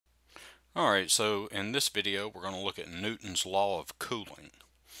Alright, so in this video we're going to look at Newton's law of cooling.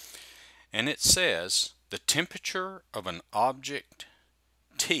 And it says the temperature of an object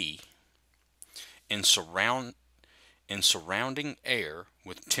T in surrounding air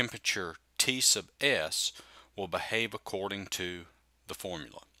with temperature T sub S will behave according to the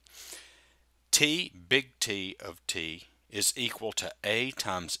formula. T, big T of T, is equal to A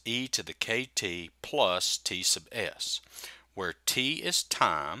times e to the kt plus T sub S, where T is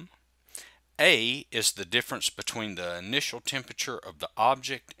time, A is the difference between the initial temperature of the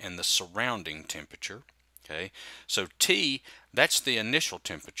object and the surrounding temperature. Okay, so T, that's the initial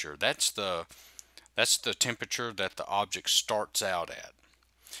temperature. That's the temperature that the object starts out at.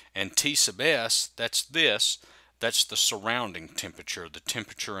 And T sub S, that's the surrounding temperature, the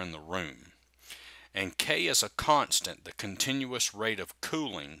temperature in the room. And K is a constant, the continuous rate of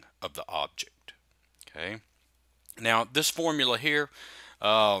cooling of the object. Okay, now this formula here,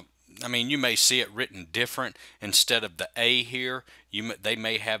 you may see it written different. Instead of the A here, they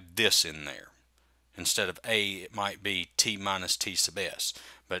may have this in there. Instead of A, it might be T minus T sub S.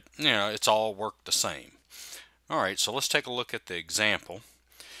 But, it's all worked the same. Alright, so let's take a look at the example.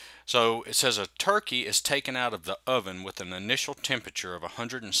 So it says a turkey is taken out of the oven with an initial temperature of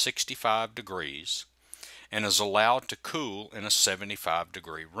 165 degrees and is allowed to cool in a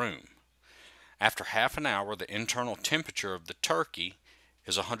 75-degree room. After half an hour, the internal temperature of the turkey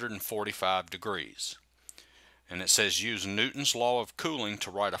is 145 degrees. And it says use Newton's law of cooling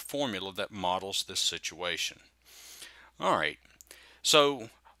to write a formula that models this situation. Alright, so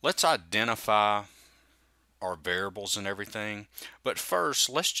let's identify our variables and everything. But first,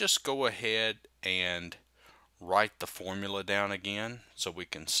 let's just go ahead and write the formula down again so we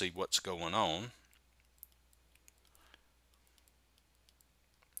can see what's going on.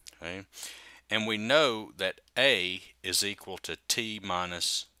 Okay. And we know that A is equal to T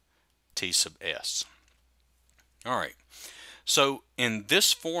minus T sub S. Alright, so in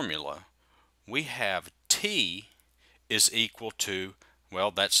this formula, we have T is equal to,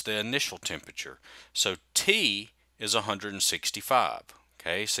 well, that's the initial temperature. So T is 165.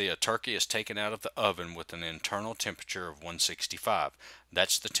 Okay, see, a turkey is taken out of the oven with an internal temperature of 165.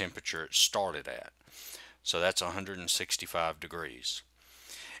 That's the temperature it started at. So that's 165 degrees.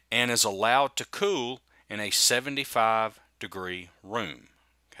 And is allowed to cool in a 75-degree room.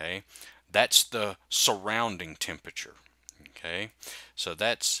 Okay, that's the surrounding temperature. Okay, so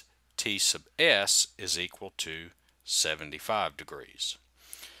that's T sub S is equal to 75 degrees.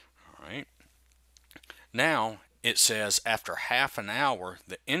 All right, now it says after half an hour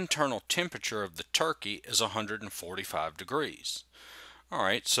the internal temperature of the turkey is 145 degrees. All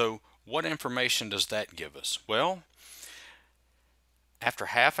right, so what information does that give us? Well, after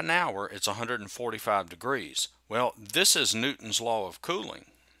half an hour, it's 145 degrees. Well, this is Newton's law of cooling.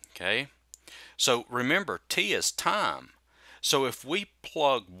 Okay, so remember, T is time. So if we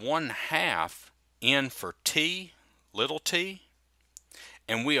plug 1/2 in for T, little t,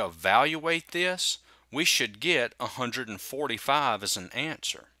 and we evaluate this, we should get 145 as an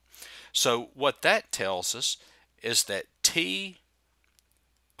answer. So what that tells us is that T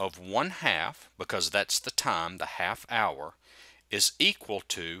of 1/2, because that's the time, the half hour, is equal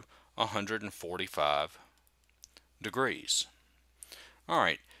to 145 degrees.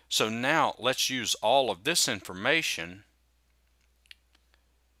 Alright, so now let's use all of this information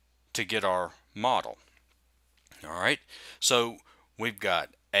to get our model. Alright, so we've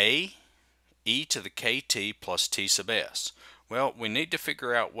got A, e to the kt plus T sub S. Well, we need to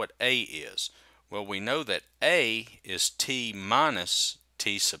figure out what A is. Well, we know that A is T minus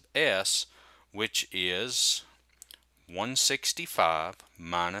T sub S, which is 165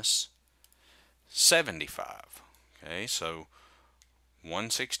 minus 75. Okay, so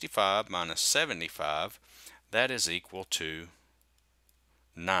 165 minus 75, that is equal to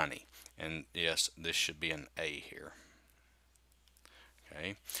 90. And yes, this should be an A here.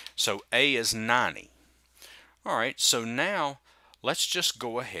 Okay, so A is 90. Alright, so now let's just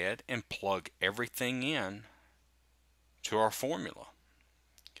go ahead and plug everything in to our formula.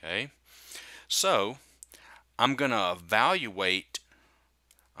 Okay, so I'm going to evaluate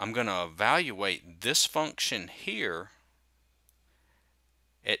this function here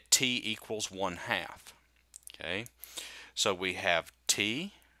at t equals 1/2. Okay, so we have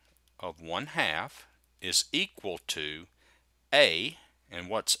t of 1/2 is equal to A, and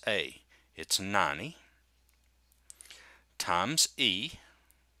what's A? It's 90 times e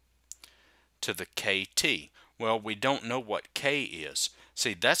to the kt. Well, we don't know what k is.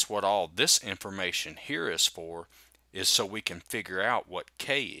 See, that's what all this information here is for, is so we can figure out what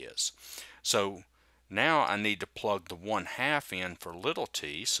k is. So Now I need to plug the 1/2 in for little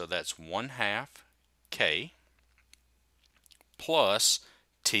t, so that's 1/2 k plus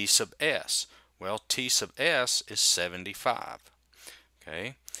t sub s. Well, t sub s is 75.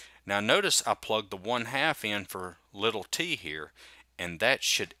 Okay. Now notice I plugged the 1/2 in for little t here, and that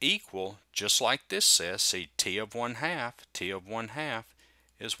should equal, just like this says, see, t of 1/2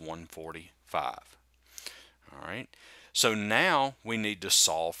 is 145. All right. So now we need to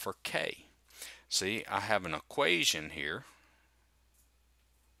solve for k. See, I have an equation here.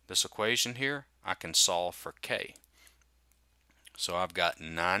 This equation here, I can solve for k. So I've got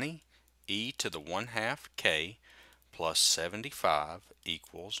 90 e to the 1/2 k plus 75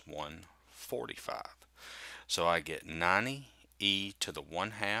 equals 145. So I get 90 e to the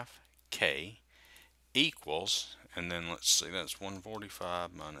 1/2 k equals, and then let's see, that's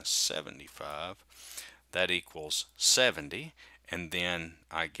 145 minus 75. That equals 70. And then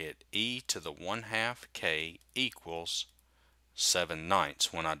I get e to the 1/2 k equals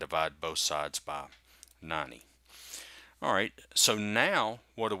 7/9 when I divide both sides by 90. All right, so now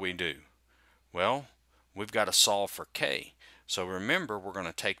what do we do? Well, we've got to solve for k. So remember, we're going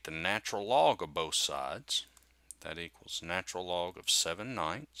to take the natural log of both sides. That equals natural log of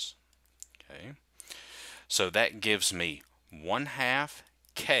 7/9. Okay, so that gives me 1/2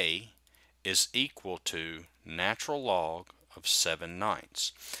 k is equal to natural log of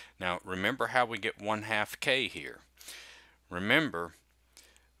 7/9. Now remember how we get 1/2 k here. Remember,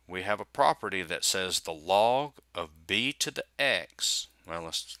 we have a property that says the log of b to the x, well,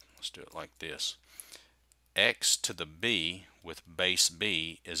 let's do it like this. X to the b with base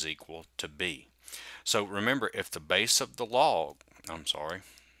b is equal to b. So remember, if the base of the log,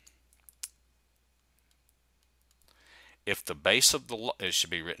 if the base of the, it should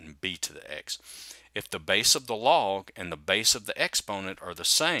be written b to the x. If the base of the log and the base of the exponent are the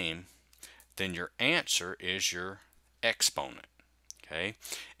same, then your answer is your exponent. Okay?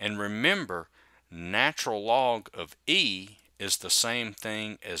 And remember, natural log of e is the same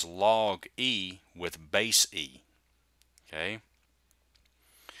thing as log e with base e. Okay?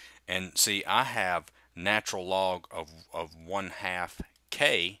 And see, I have natural log of 1/2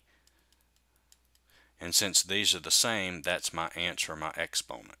 k, and since these are the same, that's my answer, my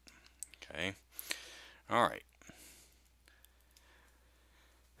exponent. Okay? All right.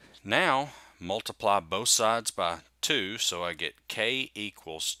 Now multiply both sides by 2, so I get k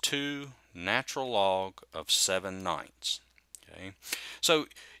equals 2 natural log of 7/9. Okay, so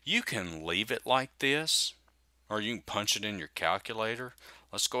you can leave it like this, or you can punch it in your calculator.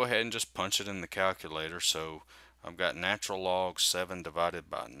 Let's go ahead and just punch it in the calculator. So I've got natural log 7 divided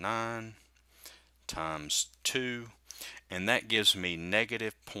by 9 times 2, and that gives me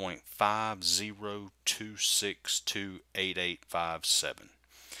negative 0.502628857.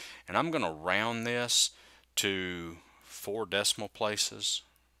 And I'm going to round this to 4 decimal places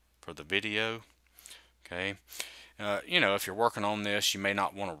for the video. Okay, you know, if you're working on this, you may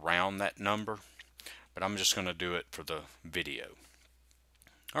not want to round that number, but I'm just going to do it for the video.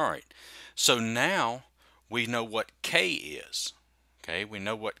 All right, so now we know what k is. Okay, we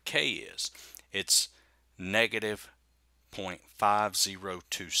know what k is. It's negative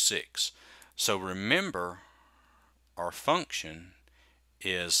 0.5026. So remember, our function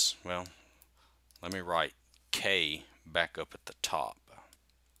is, well, let me write k back up at the top.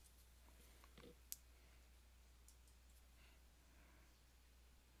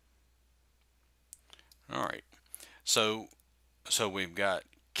 All right, so we've got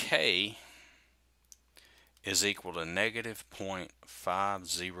k is equal to negative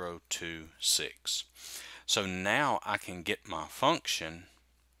 0.5026. So now I can get my function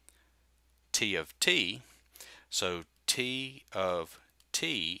t of t. So t of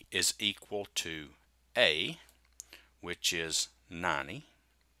t is equal to a, which is 90,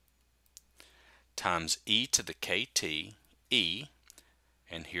 times e to the kt, e,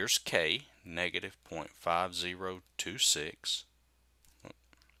 and here's k, negative 0.5026,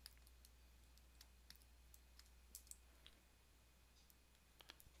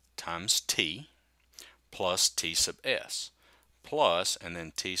 times t, plus t sub s, plus, and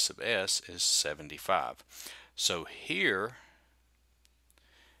then t sub s is 75. So here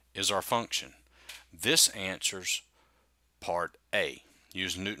is our function. This answers part A.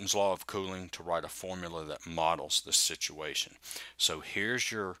 Use Newton's law of cooling to write a formula that models this situation. So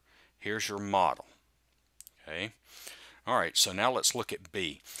here's your model. Okay. All right, so now let's look at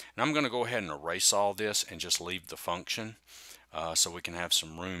B. And I'm going to go ahead and erase all this and just leave the function so we can have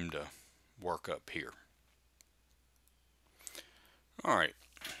some room to work up here. All right,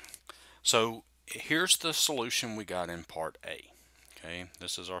 so here's the solution we got in part A. Okay,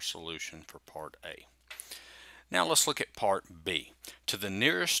 this is our solution for part A. Now let's look at part B. To the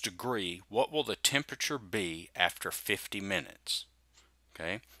nearest degree, what will the temperature be after 50 minutes?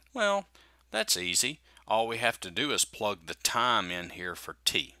 Okay, well, that's easy. All we have to do is plug the time in here for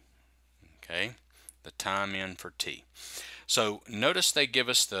T. Okay, the time in for T. So notice they give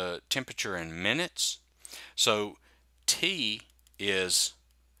us the temperature in minutes. So T is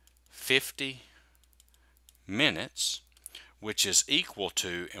 50 minutes, which is equal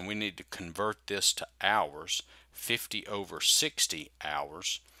to, and we need to convert this to hours, 50 over 60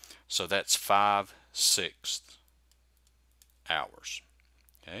 hours. So that's 5/6 hours.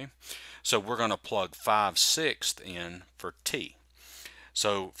 Okay, so we're going to plug 5/6 in for T.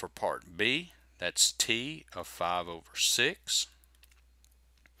 So for part B, that's T of 5 over 6,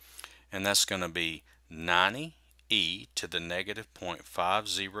 and that's going to be 90 e to the negative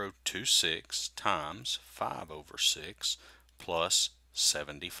 0.5026 times 5 over 6 plus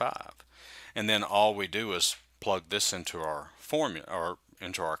 75. And then all we do is plug this into our formula, or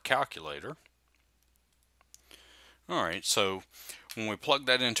into our calculator. Alright, so when we plug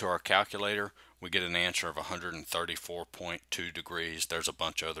that into our calculator, we get an answer of 134.2 degrees. There's a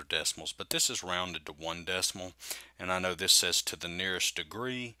bunch of other decimals, but this is rounded to 1 decimal. And I know this says to the nearest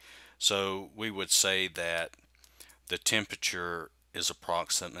degree, so we would say that the temperature is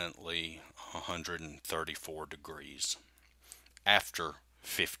approximately 134 degrees after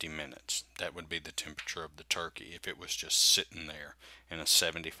 50 minutes. That would be the temperature of the turkey if it was just sitting there in a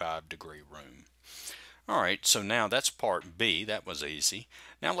 75-degree room. Alright, so now that's part B. That was easy.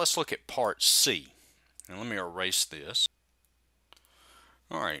 Now let's look at part C. And let me erase this.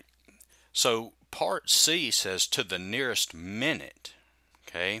 Alright, so part C says to the nearest minute.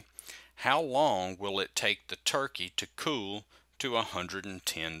 Okay, how long will it take the turkey to cool to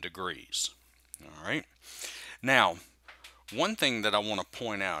 110 degrees? Alright, now one thing that I want to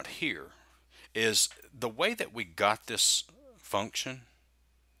point out here is the way that we got this function,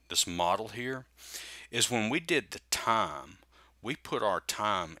 this model here, is when we did the time, we put our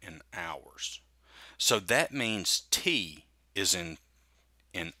time in hours. So that means T is in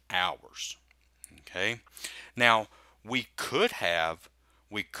hours. Okay. Now we could have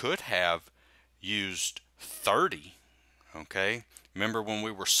used 30. Okay. Remember when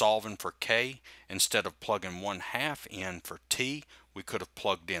we were solving for K, instead of plugging 1/2 in for T, we could have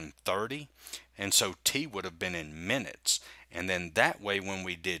plugged in 30, and so T would have been in minutes. And then that way when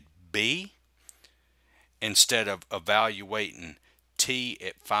we did B, instead of evaluating T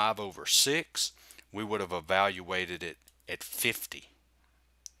at 5 over 6, we would have evaluated it at 50.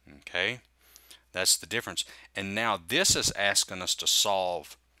 Okay, that's the difference. And now this is asking us to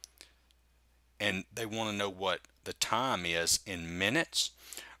solve, and they want to know what the time is in minutes.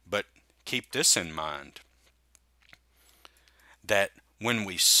 But keep this in mind, that when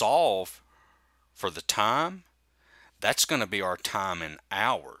we solve for the time, that's going to be our time in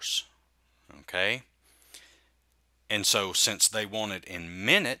hours. Okay, and so since they want it in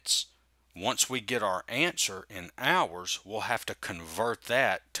minutes, once we get our answer in hours, we'll have to convert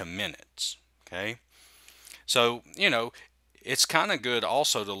that to minutes. Okay, so it's kind of good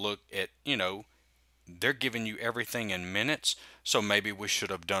also to look at, they're giving you everything in minutes, so maybe we should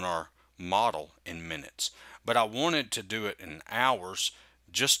have done our model in minutes. But I wanted to do it in hours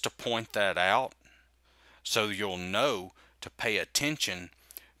just to point that out, so you'll know to pay attention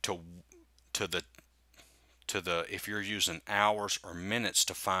to the if you're using hours or minutes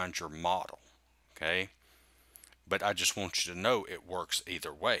to find your model. Okay, but I just want you to know it works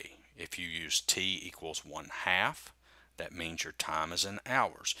either way. If you use T equals 1/2, that means your time is in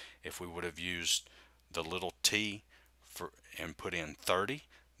hours. If we would have used the little t and put in 30,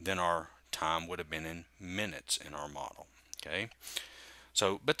 then our time would have been in minutes in our model. Okay,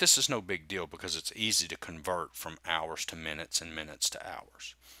 so but this is no big deal because it's easy to convert from hours to minutes and minutes to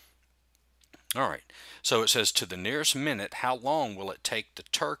hours. Alright, so it says to the nearest minute, how long will it take the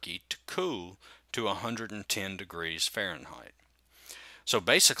turkey to cool to 110 degrees Fahrenheit? So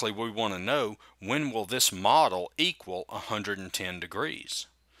basically we want to know, when will this model equal 110 degrees?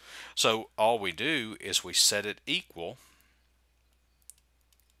 So all we do is we set it equal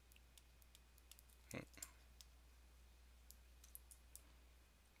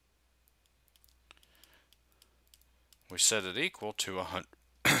to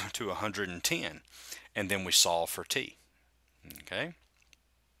 110, and then we solve for T. Okay,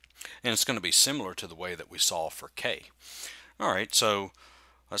 and it's going to be similar to the way that we solve for K. Alright, so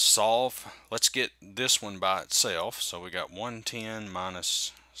let's solve. Let's get this one by itself. So we got 110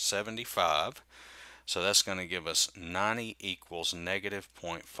 minus 75. So that's going to give us 90 equals negative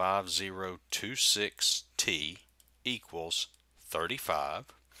 0.5026 T equals 35.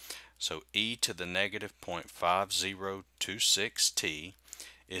 So e to the negative 0.5026 t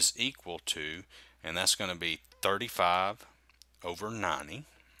is equal to, and that's going to be 35 over 90.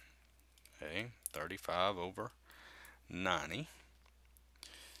 Okay, 35 over 90.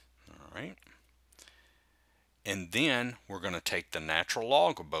 All right. And then we're going to take the natural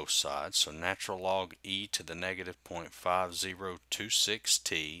log of both sides. So natural log e to the negative 0.5026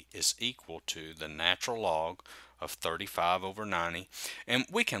 t is equal to the natural log of 35 over 90. And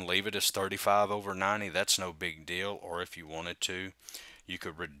we can leave it as 35 over 90. That's no big deal. Or if you wanted to, you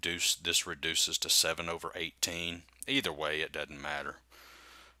could reduce, this reduces to 7 over 18. Either way, it doesn't matter.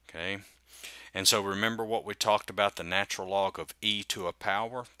 Okay. And so remember what we talked about, the natural log of e to a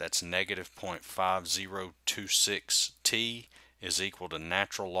power, that's negative 0.5026 t is equal to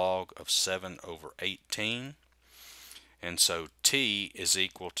natural log of 7 over 18. And so t is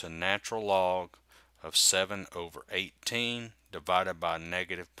equal to natural log of 7 over 18 divided by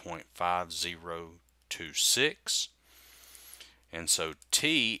negative 0.5026. And so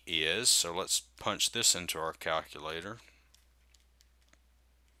t is, so let's punch this into our calculator.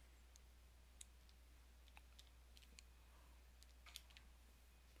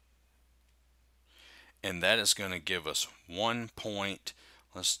 And that is going to give us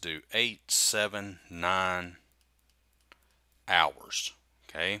 1.879 hours.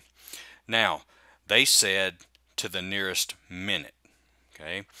 Okay. Now, they said to the nearest minute.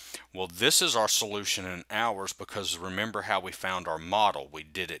 Okay. Well, this is our solution in hours because remember how we found our model. We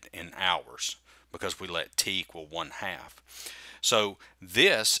did it in hours because we let t equal 1/2. So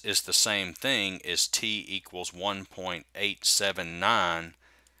this is the same thing as t equals 1.879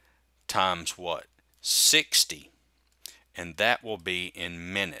 times what? 60, and that will be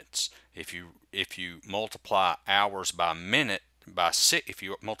in minutes. If you multiply hours by minute by if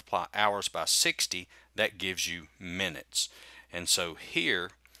you multiply hours by 60, that gives you minutes. And so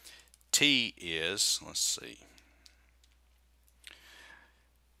here t is, let's see,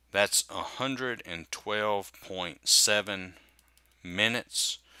 that's 112.7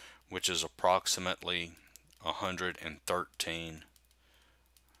 minutes, which is approximately 113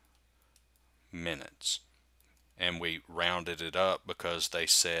 minutes. And we rounded it up because they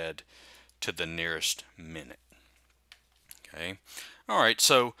said to the nearest minute. Okay. All right,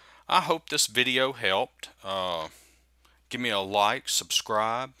 so I hope this video helped. Give me a like,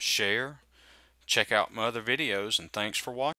 subscribe, share, check out my other videos, and thanks for watching.